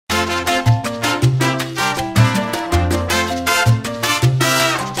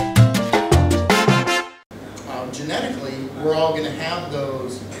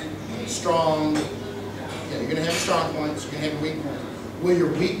strong points, you're going to have a weak point. Will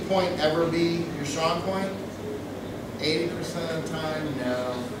your weak point ever be your strong point? 80% of the time,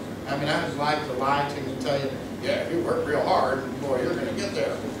 no. I mean, I'd like to lie to you and tell you, yeah, if you work real hard, boy, you're going to get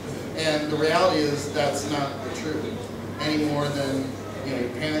there. And the reality is that's not the truth. Any more than, you know,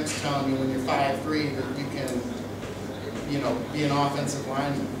 your parents telling you when you're 5'3" that you can, you know, be an offensive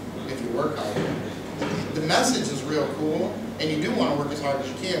lineman if you work hard. The message is real cool, and you do want to work as hard as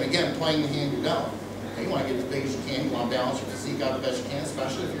you can. Again, playing the hand you're dealt. You want to get as big as you can. You want to balance your physique out the best you can,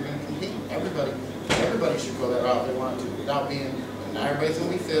 especially if you're going to compete. Everybody should go that route if they want to, without being, not everybody's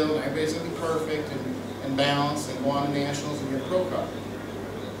going to be filled, not everybody's going to be perfect and balanced and go on to nationals and get a pro card.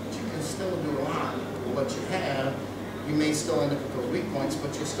 But you can still do a lot with what you have. You may still end up with those weak points,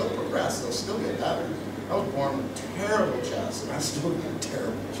 but you'll still progress. They'll still get better. I was born with a terrible chest, and I still get a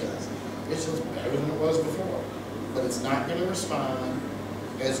terrible chest. It's just better than it was before. But it's not going to respond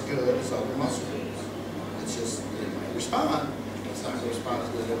as good as other muscle groups. It's just, it might respond, but it's not going to respond as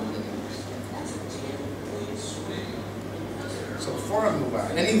good as everything else. So before I move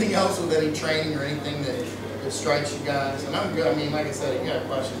on, anything else with any training or anything that strikes you guys? And I'm good. I mean, like I said, if you have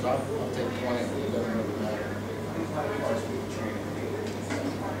questions, I'll take 20. It doesn't really matter.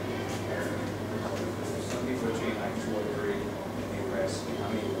 Some people train like 2 or 3 and rest. I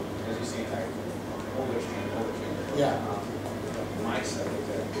mean, as you see, like overtrain. Yeah. My stuff is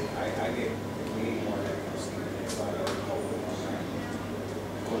that I get way more than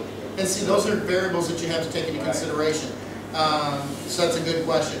and see, those are variables that you have to take into consideration. So that's a good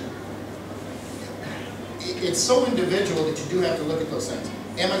question. It's so individual that you do have to look at those things.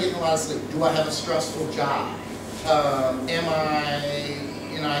 Am I getting a lot of sleep? Do I have a stressful job? I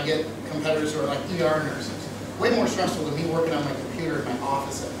get competitors who are like ER nurses. Way more stressful than me working on my computer in my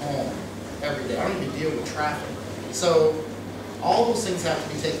office at home every day. I don't even deal with traffic. So all those things have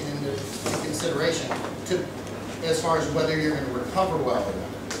to be taken into consideration as far as whether you're going to recover well or not.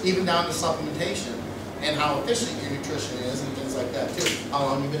 Even down to supplementation and how efficient your nutrition is and things like that too. How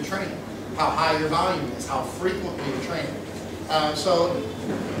long you've been training, how high your volume is, how frequently you're training. So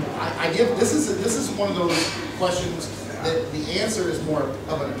this is one of those questions that the answer is more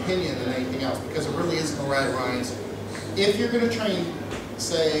of an opinion than anything else, because it really isn't a right or wrong answer. If you're going to train,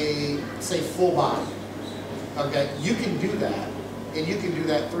 say full body, okay, you can do that, and you can do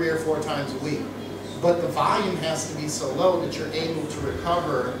that 3 or 4 times a week. But the volume has to be so low that you're able to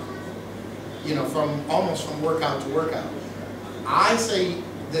recover, you know, from workout to workout. I say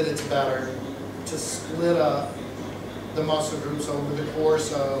that it's better to split up the muscle groups over the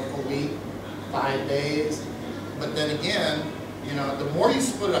course of a week, 5 days. But then again, you know, the more you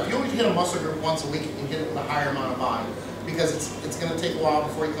split it up, you only hit a muscle group once a week, you can hit it with a higher amount of volume, because it's going to take a while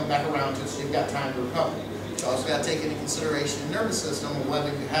before you come back around to it, so you've got time to recover. You also got to take into consideration your nervous system and whether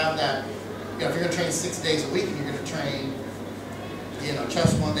you have that. You know, if you're going to train 6 days a week and you're going to train, you know,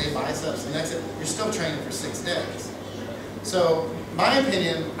 chest one day, biceps the next day, you're still training for 6 days. So, my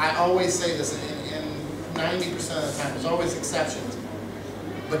opinion, I always say this, and 90% of the time, there's always exceptions,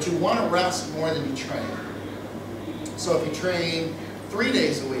 but you want to rest more than you train. So if you train 3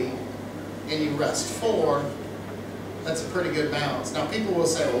 days a week and you rest 4, that's a pretty good balance. Now people will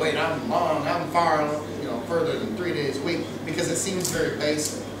say, well, wait, I'm far, you know, further than 3 days a week, because it seems very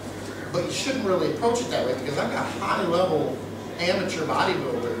basic. But you shouldn't really approach it that way, because I've got high-level amateur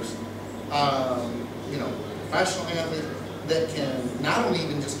bodybuilders, you know, professional athletes that can not only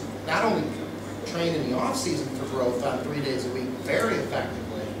train in the off season for growth on 3 days a week very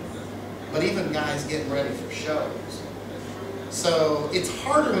effectively, but even guys getting ready for shows. So it's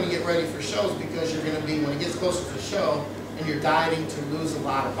harder when you get ready for shows, because you're going to be, when it gets closer to the show and you're dieting to lose a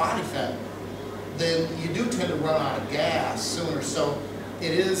lot of body fat, then you do tend to run out of gas sooner. So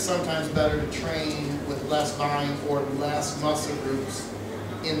it is sometimes better to train with less volume or less muscle groups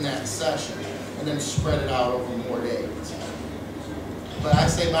in that session, and then spread it out over more days. But I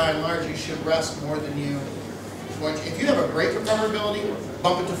say by and large, you should rest more than you. If you have a great recoverability,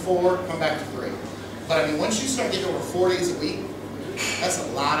 bump it to 4, come back to 3. But I mean, once you start getting over 4 days a week, that's a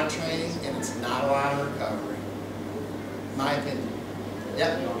lot of training, and it's not a lot of recovery. My opinion.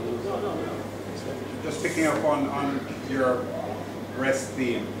 Yep. Just picking up on your rest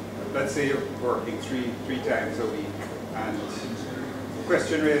theme. Let's say you're working three times a week, and the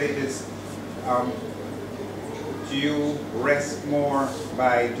question really is, do you rest more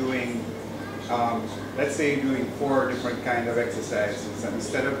by doing, let's say you're doing 4 different kind of exercises, and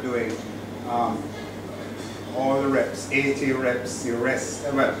instead of doing all the reps, 80 reps, you rest,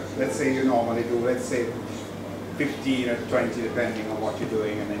 well, let's say you normally do, let's say 15 or 20 depending on what you're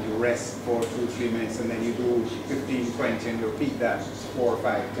doing, and then you rest for 2-3 minutes, and then you do 15, 20, and you repeat that 4 or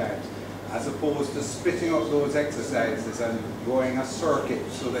 5 times. as opposed to splitting up those exercises and going a circuit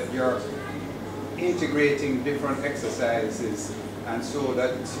so that you're integrating different exercises, and so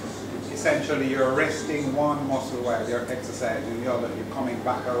that essentially you're resting one muscle while you're exercising the other, you're coming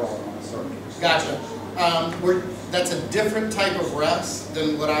back around on a circuit. Gotcha. That's a different type of rest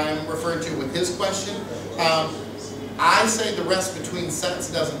than what I'm referring to with his question. I say the rest between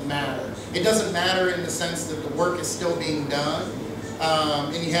sets doesn't matter. It doesn't matter in the sense that the work is still being done.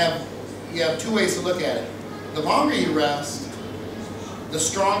 And you have two ways to look at it. The longer you rest, the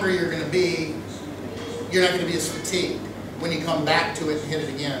stronger you're going to be. You're not going to be as fatigued when you come back to it and hit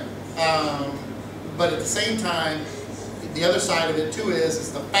it again. But at the same time, the other side of it too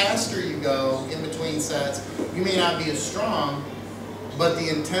is the faster you go in between sets, you may not be as strong, but the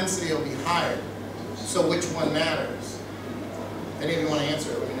intensity will be higher. So which one matters? Any of you want to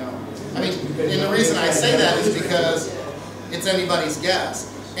answer it, let me know. I mean, and the reason I say that is because it's anybody's guess.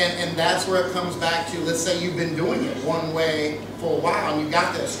 And that's where it comes back to, let's say you've been doing it one way for a while and you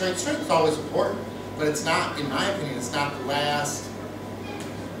got that strength. Strength is always important, but it's not, in my opinion, it's not the last,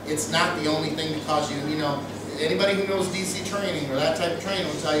 it's not the only thing that causes you, you know, anybody who knows DC training or that type of training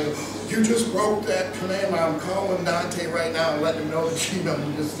will tell you, you just broke that command. I'm calling Dante right now and letting him know that you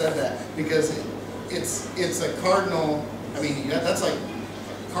just said that. Because it's a cardinal, I mean, that's like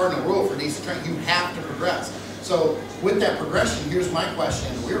a cardinal rule for DC training. You have to progress. So with that progression, here's my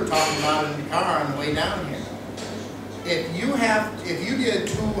question. We were talking about it in the car on the way down here. If you did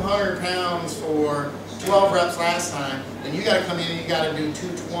 200 pounds for 12 reps last time, then you got to come in and you got to do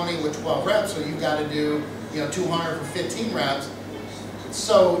 220 with 12 reps. So you got to do 200 for 15 reps.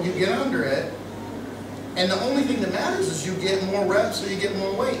 So you get under it, and the only thing that matters is you get more reps, so you get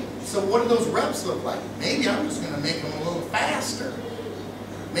more weight. So what do those reps look like? Maybe I'm just going to make them a little faster.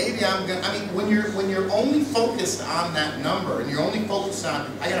 Maybe I'm going to, I mean, when you're only focused on that number, and you're only focused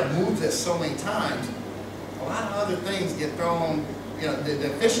on, I got to move this so many times, a lot of other things get thrown, the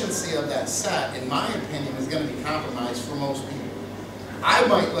efficiency of that set, in my opinion, is going to be compromised for most people. I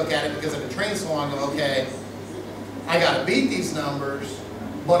might look at it because I've been training so long and go, okay, I got to beat these numbers,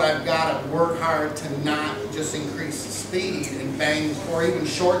 but I've got to work hard to not just increase the speed and bang, or even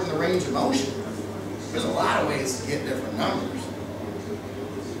shorten the range of motion. There's a lot of ways to get different numbers.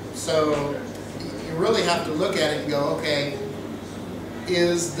 So you really have to look at it and go, okay,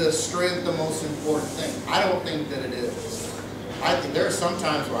 is the strength the most important thing? I don't think that it is. I think there are some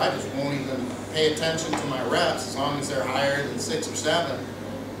times where I just won't even pay attention to my reps as long as they're higher than 6 or 7,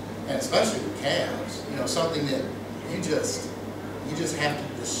 and especially with calves. Something that you just have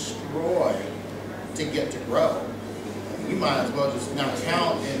to destroy to get to grow. You might as well just not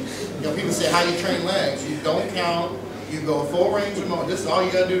count. And people say, how do you train legs? You don't count. You go full range of motion. This is all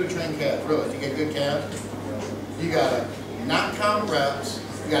you got to do to train calves, really, to get good calves. You got to not count reps.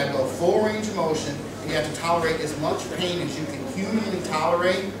 You got to go full range of motion. And you have to tolerate as much pain as you can humanly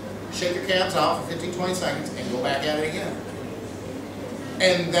tolerate. Shake your calves off for 15-20 seconds and go back at it again.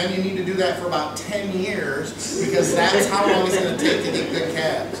 And then you need to do that for about 10 years because that's how long it's going to take to get good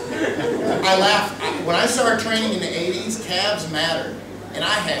calves. I laugh. When I started training in the 80s, calves mattered. And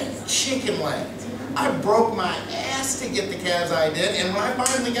I had chicken legs. I broke my ass to get the calves I did. And when I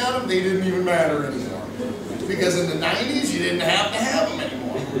finally got them, they didn't even matter anymore. Because in the 90s, you didn't have to have them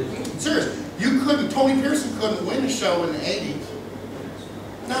anymore. Seriously. Tony Pearson couldn't win a show in the 80s.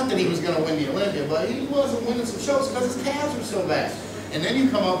 Not that he was going to win the Olympia, but he wasn't winning some shows because his calves were so bad. And then you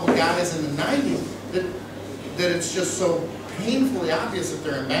come up with guys in the 90s that it's just so painfully obvious that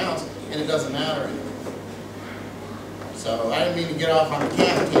they're imbalanced, and it doesn't matter anymore. So I didn't mean to get off on the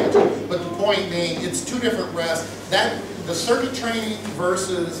calf tangent, but the point being, it's two different rests. The circuit training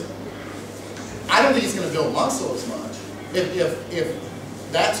versus, I don't think it's going to build muscle as much.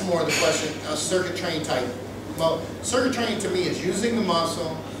 If that's more the question, a circuit training type. Well, circuit training to me is using the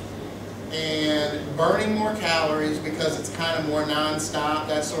muscle and burning more calories because it's kind of more non-stop,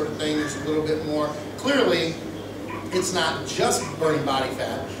 that sort of thing. There's a little bit more. Clearly, it's not just burning body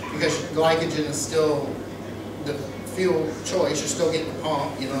fat because glycogen is still the fuel choice. You're still getting the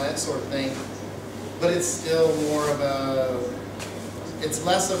pump, that sort of thing. But it's still more of it's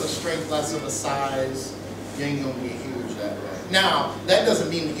less of a strength, less of a size. You ain't going to get huge that way. Now, that doesn't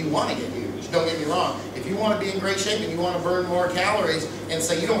mean that you want to get huge. Don't get me wrong. If you want to be in great shape and you want to burn more calories and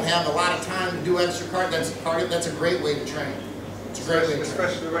say you don't have a lot of time to do extra cardio, that's a great way to train. It's a great way to train.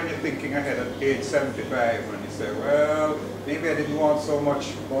 Especially when you're thinking ahead at age 75 when you say, well, maybe I didn't want so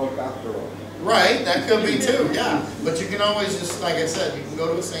much bulk after all. Right, that could be too, yeah. But you can always just, like I said, you can go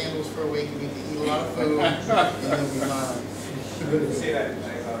to the sandals for a week and you can eat a lot of food and you'll be fine. You say that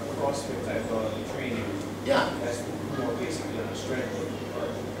CrossFit type of training. Yeah. That's more basically on the strength part.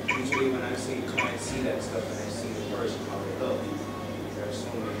 usually when I see that stuff and I see the person, how they look, they're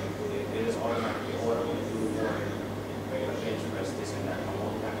assuming it is automatically, oh, I want to do more regular bench press, this and that, I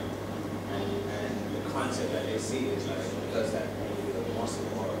want that. And the concept that they see is like, does that only with a muscle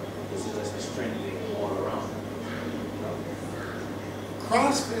or is it just a strength thing all around?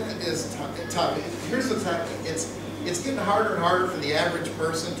 CrossFit is tough. Here's the time. It's getting harder and harder for the average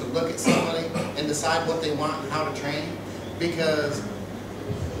person to look at somebody and decide what they want and how to train, because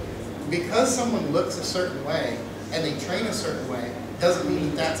someone looks a certain way and they train a certain way doesn't mean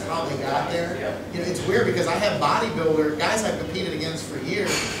that that's how they got there. You know, it's weird because I have bodybuilder guys I've competed against for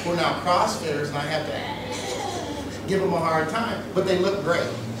years who are now CrossFitters, and I have to give them a hard time, but they look great.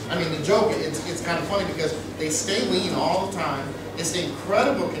 I mean, the joke, it's kind of funny because they stay lean all the time. They stay in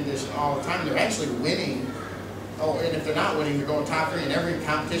incredible condition all the time. They're actually winning. Oh, and if they're not winning, they're going top 3 in every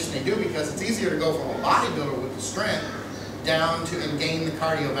competition they do, because it's easier to go from a bodybuilder with the strength down to and gain the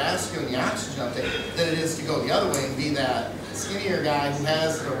cardiovascular and the oxygen uptake than it is to go the other way and be that skinnier guy who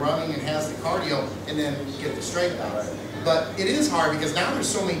has the running and has the cardio and then get the strength out. But it is hard because now there's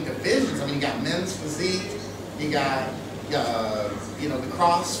so many divisions. I mean, you got men's physique, you got you know, the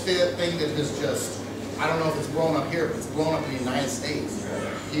CrossFit thing that is just, I don't know if it's blown up here, but it's blown up in the United States.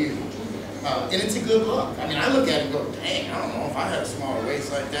 Huge. And it's a good look. I mean, I look at it and go, dang, I don't know if I had a smaller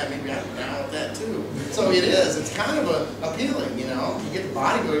waist like that, maybe I'd be down with that too. So it is. It's kind of appealing, you know. You get the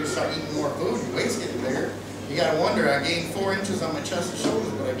bodybuilder, you start eating more food, your waist getting bigger. You got to wonder, I gained 4 inches on my chest and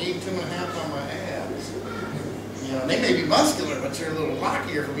shoulders, but I gained 2.5 on my abs. You know, they may be muscular, but you're a little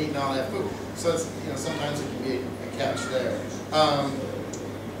lockier from eating all that food. So it's, you know, sometimes it can be a catch there.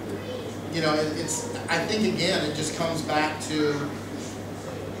 You know, I think again, it just comes back to,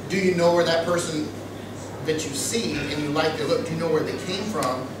 do you know where that person that you see and you like their look, do you know where they came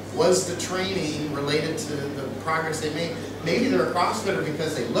from? Was the training related to the progress they made? Maybe they're a CrossFitter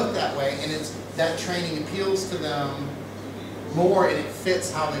because they look that way and that training appeals to them more and it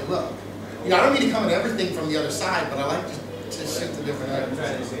fits how they look. You know, I don't mean to come at everything from the other side, but I like to shift to different I'm angles.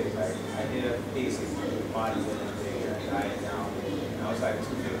 trying to say is like, I did a basic bodybuilding thing and I diet down, and I was like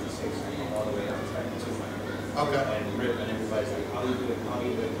 256, and I all the way down to like 200. Okay. And Rip and everybody's like, how do you do it, how do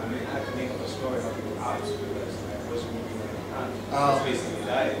you do it? I mean, I have to make up a story how to do ops because I wasn't doing it's basically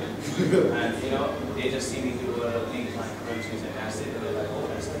diet. And you know, they just see me do incline crunches and that's it, and they're like, oh,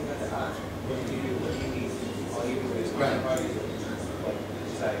 that's like the ops. What do you do? What do you need? All you do is right. But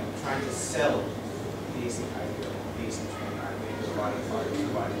it's like trying to sell basic idea, basic training idea, the body part,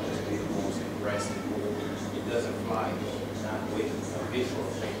 the body just be the most impressive. It doesn't fly, not with a visual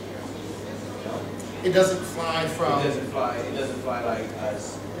thing here. You know? It doesn't fly from... It doesn't fly like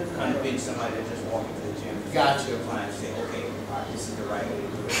us convince somebody to just walk into the gym. Gotcha. Fly and say, okay, this is the right way to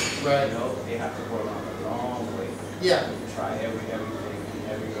do it. Right. You know, they have to go around the long way. Yeah. Try everything,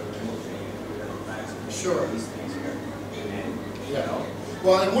 every little thing, sure. These things here. And then, you know.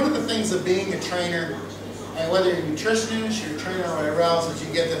 Well, and one of the things of being a trainer, and whether you're a nutritionist, you're a trainer, or whatever else, is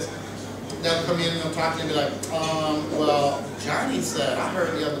you get this, they'll come in and they'll talk to you and be like, well, Johnny said, I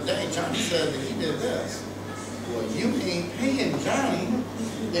heard the other day, Johnny said that he did this. Well, you ain't paying Johnny.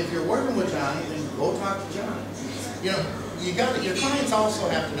 If you're working with Johnny, then go talk to Johnny. You know, your clients also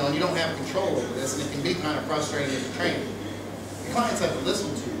have to know, and you don't have control over this, and it can be kind of frustrating as a trainer. Your clients have to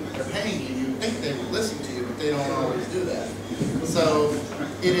listen to you. They're paying you. You think they would listen to you, but they don't always do that. So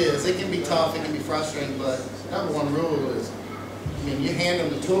it is. It can be tough. It can be frustrating. But number one rule is, I mean, you hand them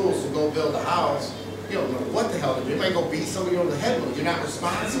the tools to go build a house. You don't know what the hell to do. You might go beat somebody over the head with it. You're not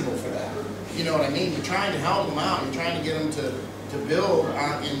responsible for that. You know what I mean? You're trying to help them out. You're trying to get them to build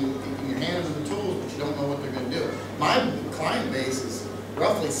in your hands of the tools, but you don't know what they're going to do. My client base is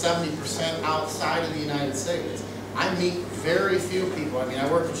roughly 70% outside of the United States. I meet very few people. I mean,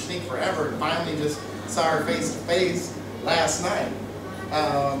 I worked with Shanique forever and finally just saw her face to face last night.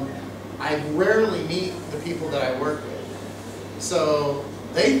 I rarely meet the people that I work with. So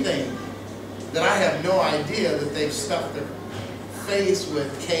they think that I have no idea that they've stuffed their face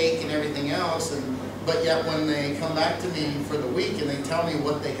with cake and everything else, but yet when they come back to me for the week and they tell me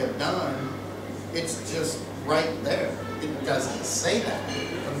what they have done, it's just right there. It doesn't say that,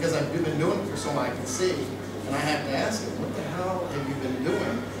 but because I've been doing it for so long I can see, and I have to ask them, what the hell have you been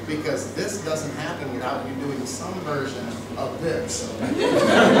doing? Because this doesn't happen without you doing some version of this.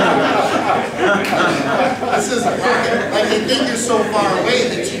 This isn't rocket. Like they think you're so far away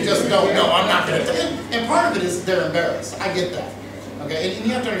that you just don't know. I'm not going to. And part of it is they're embarrassed. I get that. Okay, and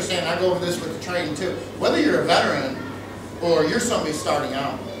you have to understand, I go over this with the training too. Whether you're a veteran or you're somebody starting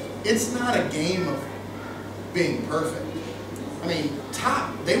out, it's not a game of being perfect. I mean,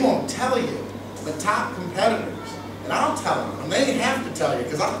 they won't tell you, but top competitors, And I'll tell them, and they have to tell you,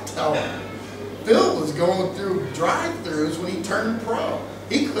 because I'll tell them. Phil was going through drive-thrus when he turned pro.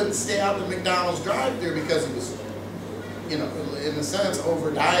 He couldn't stay out of the McDonald's drive-thru because he was, you know, in a sense,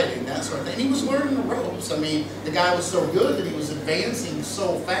 over-dieting, that sort of thing. And he was learning the ropes. I mean, the guy was so good that he was advancing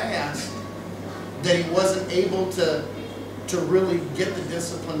so fast that he wasn't able to really get the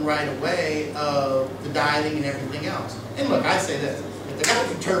discipline right away of the dieting and everything else. And look, I say this, if the guy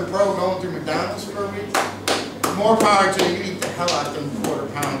can turn pro going through McDonald's for a week, more power to you. You eat the hell out of them quarter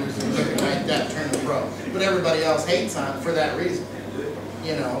pounders and looking like that, turn pro. But everybody else hates on it for that reason.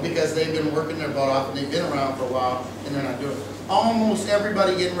 You know, because they've been working their butt off and they've been around for a while and they're not doing it. Almost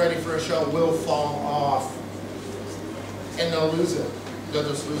everybody getting ready for a show will fall off and they'll lose it. They'll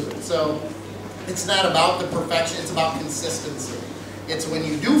just lose it. So it's not about the perfection, it's about consistency. It's when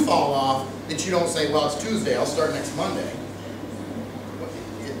you do fall off that you don't say, well, it's Tuesday, I'll start next Monday.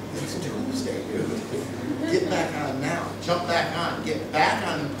 It's Tuesday, dude. Get back on now. Jump back on. Get back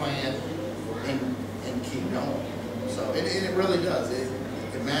on the plan and keep going. So it really does. It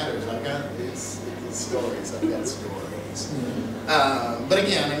matters. I've got it's stories. I've got stories. But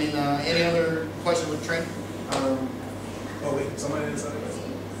again, I mean, any other question with training? Oh wait, somebody didn't say that.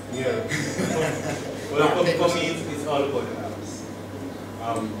 Yeah. Well, for me, it's all about abs.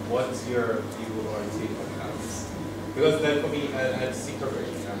 What's your view or take on abs? Because then for me, I'd see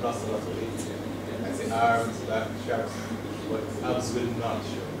progression. I've lost a lot of weight. I say arms, back, traps, but abs will not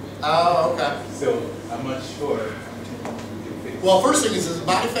show. Oh, okay. So I'm not sure. Well, first thing is it a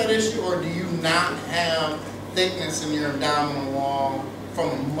body fat issue, or do you not have thickness in your abdominal wall from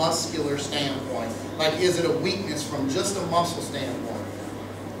a muscular standpoint? Like, is it a weakness from just a muscle standpoint?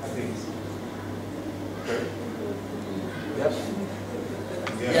 I think so. Okay. Yep.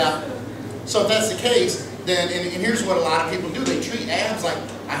 Yeah. So if that's the case, then, and here's what a lot of people do, they treat abs like,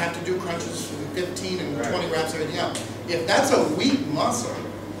 I have to do crunches 15 and 20 reps, everything else. If that's a weak muscle,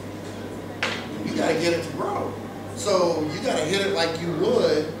 you gotta get it to grow. So you gotta hit it like you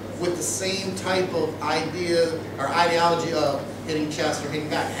would with the same type of idea or ideology of hitting chest or hitting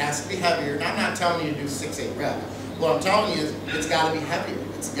back. It has to be heavier. And I'm not telling you to do 6-8 reps. What I'm telling you is it's gotta be heavier.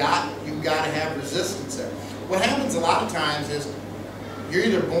 You've gotta have resistance there. What happens a lot of times is you're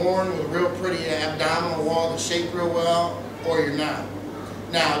either born with a real pretty abdominal wall that's shaped real well, or you're not.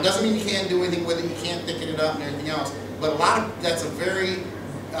 Now, it doesn't mean you can't do anything with it, you can't thicken it up and everything else, but that's a very,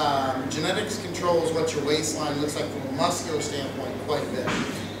 genetics controls what your waistline looks like from a muscular standpoint quite a bit.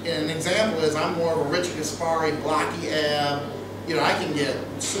 And an example is I'm more of a Rich Gaspari, blocky ab, you know, I can get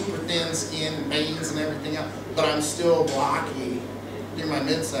super thin skin and veins and everything else, but I'm still blocky through my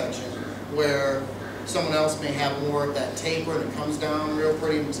midsection, where someone else may have more of that taper and it comes down real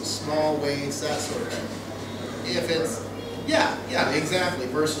pretty, it's a small waist, that sort of thing. If it's, yeah, exactly,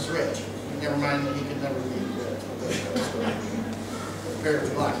 versus Rich. Never mind, he could never be Rich. Very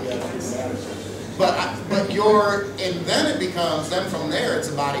blocky, but and then it becomes, then from there it's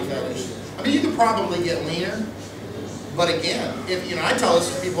a body fat issue. I mean, you could probably get leaner, but again, if, you know, I tell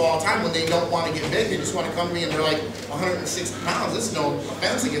this to people all the time when they don't want to get big, they just want to come to me and they're like 160 pounds. This is no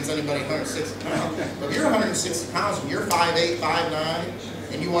offense against anybody 160 pounds, but if you're 160 pounds and you're 5'8",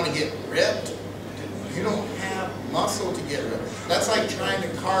 5'9", and you want to get ripped, you don't have muscle to get ripped. That's like trying to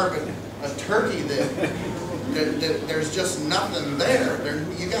carve a turkey that there's just nothing there.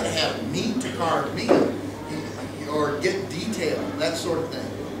 You got to have meat to carve meat, or get detail, that sort of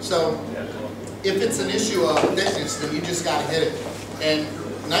thing. So if it's an issue of thickness, then you just got to hit it. And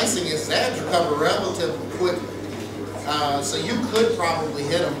nice thing is abs recover relatively quickly. So you could probably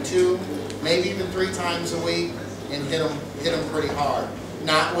hit them 2, maybe even 3 times a week and hit them pretty hard.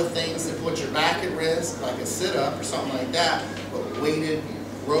 Not with things that put your back at risk, like a sit-up or something like that, but weighted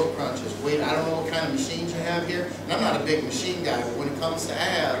rope crunches. I don't know what kind of machines you have here, and I'm not a big machine guy, but when it comes to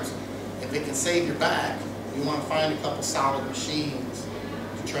abs, if it can save your back, you want to find a couple solid machines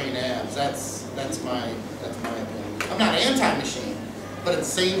to train abs. That's my opinion. I'm not anti-machine, but at the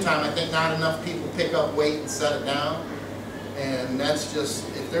same time, I think not enough people pick up weight and set it down. And that's just,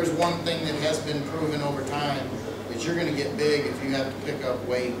 if there's one thing that has been proven over time, is you're going to get big if you have to pick up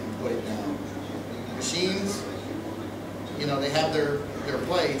weight and put it down. Machines, you know, they have their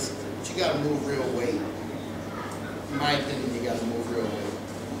place, but you got to move real weight. In my opinion, you got to move real weight.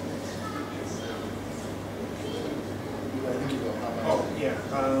 I think you go. Oh, yeah.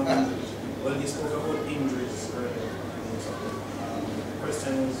 Well, you spoke about injuries earlier. The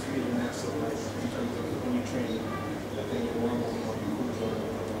question is really more so like in terms of when you train, I think you want to know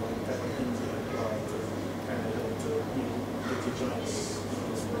what type of things you apply to kind of help to, you know, get your joints.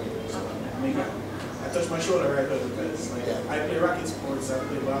 So maybe I touched my shoulder right there because like I play racket sports, I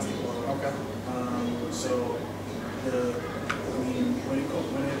play basketball. Okay. So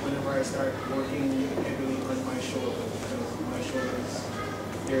whenever I start working heavily on my shoulder, because my shoulders,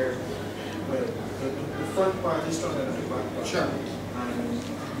 the front part is stronger than the back part. Sure.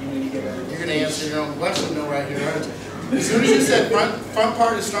 You get that. You're going to answer your own question, though, right here, aren't you? As soon as you said front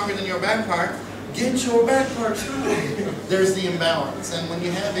part is stronger than your back part, get your back part strong. There's the imbalance. And when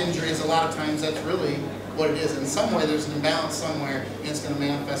you have injuries, a lot of times that's really what it is. In some way, there's an imbalance somewhere, and it's going to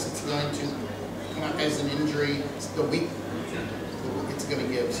manifest. It's going to come out as an injury. It's going to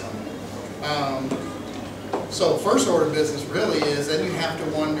give something. So first order of business really is then you have to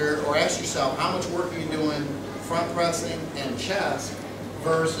wonder or ask yourself how much work are you doing front pressing and chest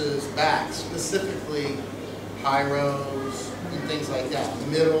versus back, specifically high rows and things like that,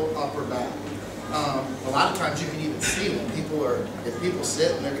 middle, upper back. A lot of times you can even see when if people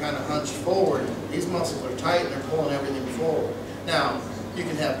sit and they're kind of hunched forward, these muscles are tight and they're pulling everything forward. Now, you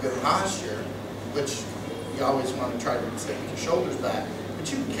can have good posture, which you always want to try to stick with your shoulders back, but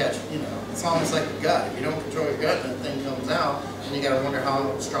you can catch, it's almost like the gut. If you don't control your gut and the thing comes out, then you got to wonder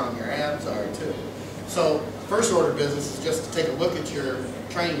how strong your abs are too. So first order business is just to take a look at your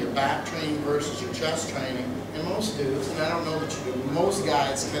training, your back training versus your chest training. And most dudes, and I don't know that you do, most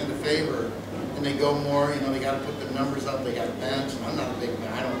guys tend to favor, and they go more, they got to put the numbers up, they got to bench. And I'm not a big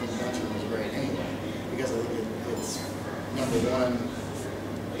man. I don't think benching is great anyway, because I think it's number one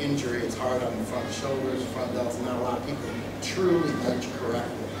injury. It's hard on the front shoulders, front delts, and not a lot of people truly bench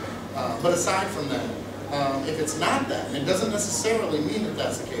correctly. But aside from that, if it's not that, and it doesn't necessarily mean that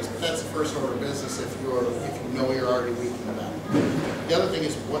that's the case, but that's the first order of business if you know you're already weak in the back. The other thing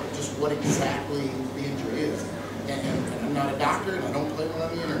is what exactly the injury is. And I'm not a doctor, and I don't play one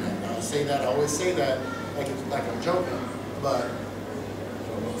on the internet. I always say that like I'm joking, but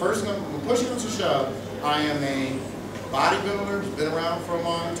first, when push comes to shove, I am a bodybuilder who's been around for a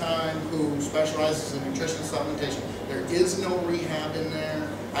long time, who specializes in nutrition supplementation. There is no rehab in there.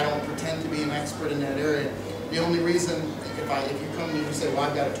 I don't pretend to be an expert in that area. The only reason, if you come to me and you say, well,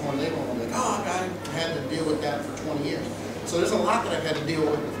 I've got a torn labrum, I'm like, oh, I've had to deal with that for 20 years. So there's a lot that I've had to deal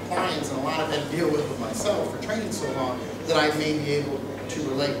with clients, and a lot I've had to deal with myself for training so long that I may be able to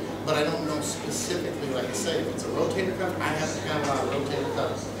relate. But I don't know specifically, like I say, if it's a rotator cuff, I haven't had a lot of rotator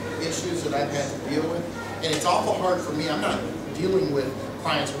cuff issues that I've had to deal with. And it's awful hard for me. I'm not dealing with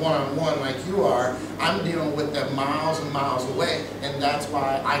clients one-on-one like you are. I'm dealing with them miles and miles away, and that's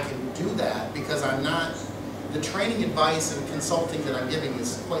why I can do that, because I'm not, the training advice and consulting that I'm giving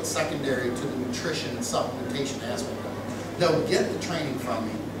is quite secondary to the nutrition and supplementation aspect of it. They'll get the training from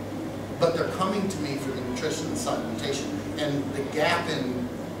me, but they're coming to me for the nutrition and supplementation. And the gap in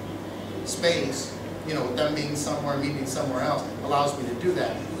space, with them being somewhere, me being somewhere else, allows me to do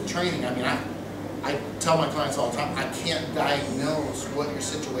that. The training, I tell my clients all the time, I can't diagnose what your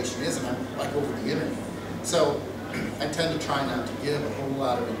situation is, and I'm like over the internet. So I tend to try not to give a whole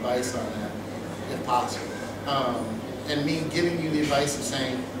lot of advice on that, if possible. And me giving you the advice of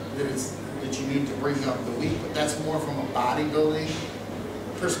saying that you need to bring up the weak, but that's more from a bodybuilding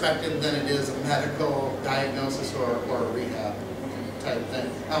perspective than it is a medical diagnosis or a rehab type thing.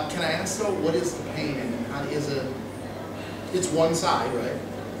 Can I ask though, what is the pain and how is it? It's one side, right?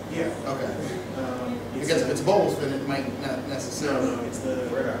 Yeah. Okay. Because if it's both, then it might not necessarily. No, it's the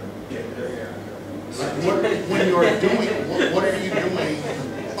When you're doing, what are you doing?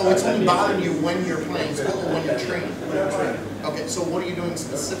 Oh, it's only bothering you when you're playing sport or when you're training? Okay, so what are you doing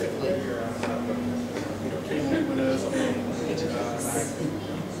specifically?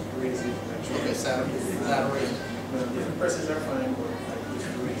 Okay, saddle raising. The presses are fine,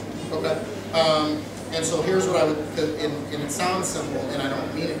 but okay. And so here's what I would, and it sounds simple, and I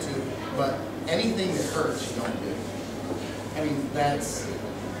don't mean it to, but anything that hurts, you don't do. I mean, that's,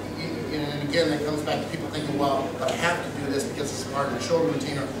 and again, that comes back to people thinking, well, but I have to do this because it's part of my shoulder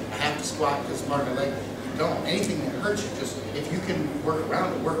routine, or I have to squat because it's part of my leg. You don't. Anything that hurts you, just, if you can work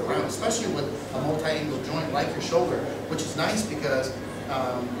around it, work around it, especially with a multi-angle joint like your shoulder, which is nice because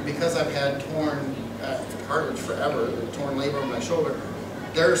I've had torn cartilage forever, torn labrum in my shoulder.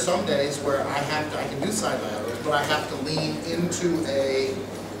 There are some days where I can do side laterals, but I have to lean into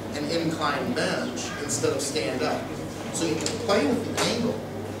an inclined bench instead of stand up. So you can play with the angle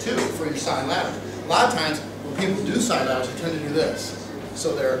too for your side laterals. A lot of times when people do side laterals, they tend to do this.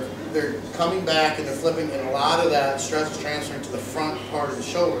 So they're coming back and they're flipping, and a lot of that stress is transferring to the front part of the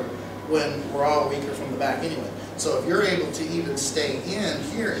shoulder when we're all weaker from the back anyway. So if you're able to even stay in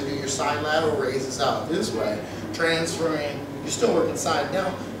here and do your side lateral raises out this way, transferring, you're still working side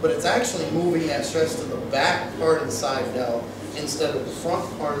delt, but it's actually moving that stress to the back part of the side delt instead of the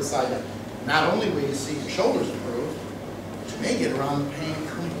front part of the side delt. Not only will you see your shoulders improve, but you may get around the pain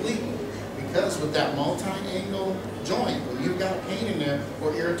completely Because with that multi-angle joint, when you've got pain in there,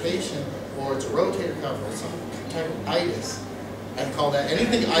 or irritation, or it's a rotator cuff, or some type of itis, I'd call that,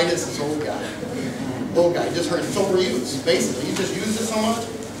 anything itis is old guy. Old guy, just hurt, it's overused, basically. You just use it so much,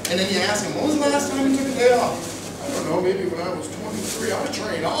 and then you ask him, when was the last time you took a day off? I don't know, maybe when I was 23, I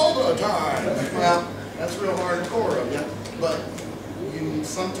trained all the time. Well, that's real hardcore of you, but you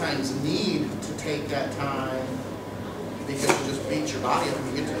sometimes need to take that time because you just beat your body up and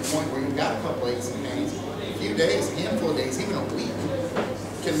you get to the point where you've got a couple aches and pains. A few days, a handful of days, even a week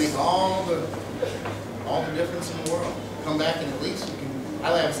can make all the difference in the world. Come back and at least you can,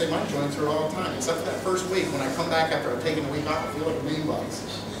 I like to say my joints hurt all the time, except for that first week. When I come back after I've taken a week off, I feel like a million bucks.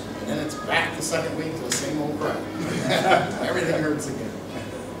 And then it's back the second week to the same old crap. Everything hurts again.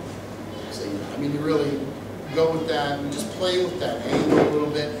 So, I mean, you really go with that and just play with that angle a little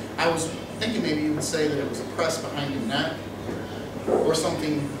bit. I was thinking maybe you would say that it was a press behind your neck or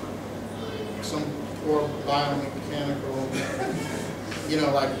something, some poor biomechanical, you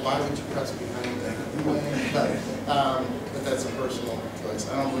know, like why would you press behind your neck? But that's a personal choice.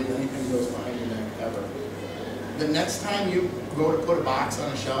 I don't believe anything goes behind your neck ever. The next time you go to put a box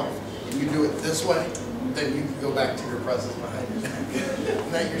on a shelf and you do it this way, then you can go back to your presses behind your neck.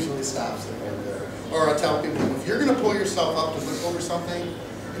 And that usually stops it right there. Or I tell people, if you're going to pull yourself up to look over something,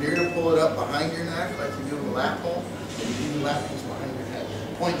 and you're going to pull it up behind your neck like you do a lap pull, then you do lap pulls behind your head.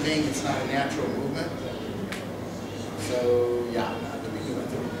 Point being, it's not a natural movement. So, yeah, not to be doing it.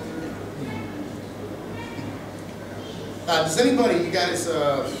 Does anybody, you guys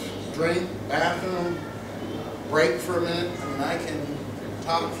drink, bathroom, break for a minute? I mean, I can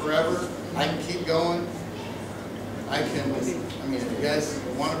talk forever. I can keep going. I mean, if you guys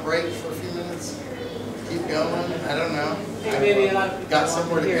want to break for a few minutes, keep going. I don't know. Maybe a lot of people got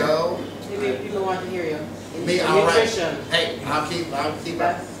somewhere to go. Maybe people want to hear you. Me, all right. Nutrition. Hey, I'll keep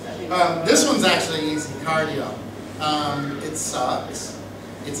up. This one's actually easy, cardio. It sucks.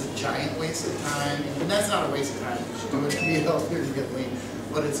 It's a giant waste of time. And that's not a waste of time. You should do it to be healthier and get lean.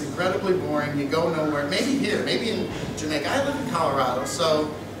 But it's incredibly boring. You go nowhere. Maybe here, maybe in Jamaica. I live in Colorado,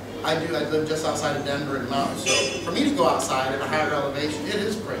 so I live just outside of Denver and mountains. So for me to go outside at a higher elevation, it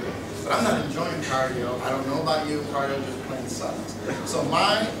is pretty. But I'm not enjoying cardio. I don't know about you. Cardio just plain sucks. So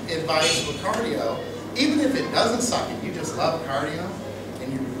my advice for cardio, even if it doesn't suck and you just love cardio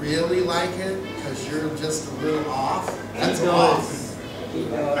and you really like it because you're just a little off, that's off.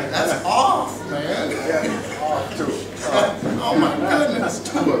 That's off, man. Yeah, off too. Oh my goodness,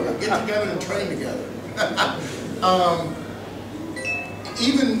 two of you get together and train together.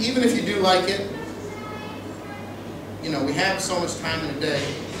 Even if you do like it, you know, we have so much time in a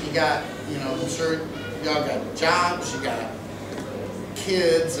day. You got, you know, I'm sure y'all got jobs, you got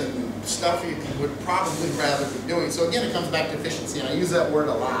kids and stuff you would probably rather be doing. So again, it comes back to efficiency, and I use that word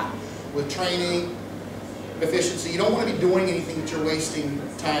a lot. With training, efficiency, you don't want to be doing anything that you're wasting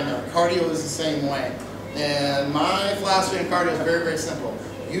time on. Cardio is the same way. And my philosophy on cardio is very, very simple.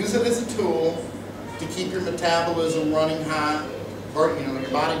 Use it as a tool to keep your metabolism running hot, or, you know,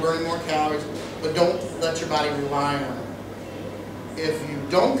 your body burning more calories, but don't let your body rely on it. If you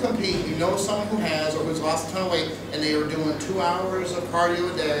don't compete, you know someone who has or who's lost a ton of weight and they are doing 2 hours of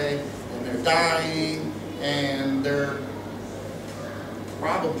cardio a day and they're dying and they're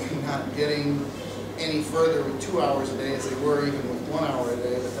probably not getting any further with 2 hours a day as they were even with 1 hour a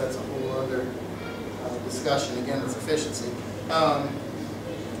day, but that's a whole other discussion. Again, it's efficiency.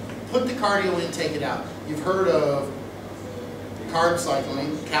 Put the cardio in, take it out. You've heard of carb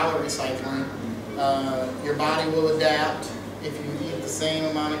cycling, calorie cycling. Your body will adapt if you eat the same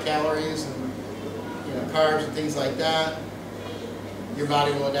amount of calories and, you know, carbs and things like that. Your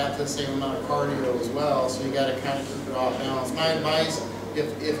body will adapt to the same amount of cardio as well. So you got to kind of keep it off balance. My advice,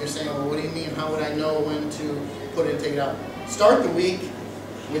 if you're saying, well, what do you mean? How would I know when to put it and take it out? Start the week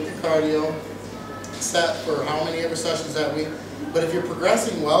with your cardio, set for how many ever sessions that week. But if you're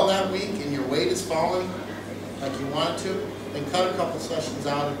progressing well that week and your weight is falling like you want it to, then cut a couple sessions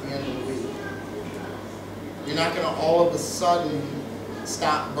out at the end of the week. You're not going to all of a sudden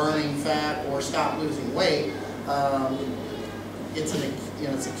stop burning fat or stop losing weight. It's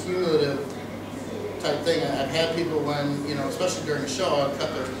a cumulative type thing. I've had people when, you know, especially during the show, I'll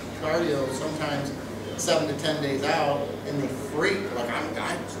cut their cardio sometimes 7 to 10 days out, and they freak like,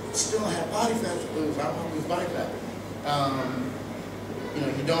 I still have body fat to lose. I want to lose body fat. You know,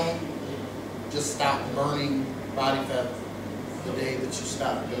 you don't just stop burning body fat the day that you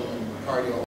stop doing cardio.